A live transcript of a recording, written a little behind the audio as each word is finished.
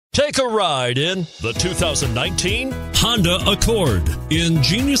Take a ride in the 2019 Honda Accord.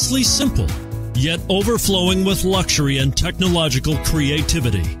 Ingeniously simple, yet overflowing with luxury and technological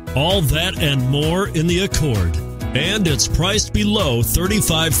creativity. All that and more in the Accord. And it's priced below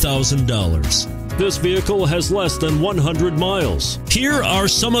 $35,000. This vehicle has less than 100 miles. Here are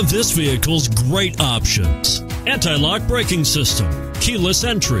some of this vehicle's great options: anti-lock braking system, keyless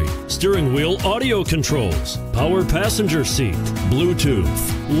entry, steering wheel audio controls, power passenger seat,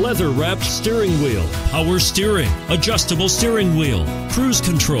 Bluetooth, leather-wrapped steering wheel, power steering, adjustable steering wheel, cruise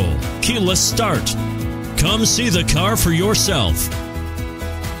control, keyless start. Come see the car for yourself.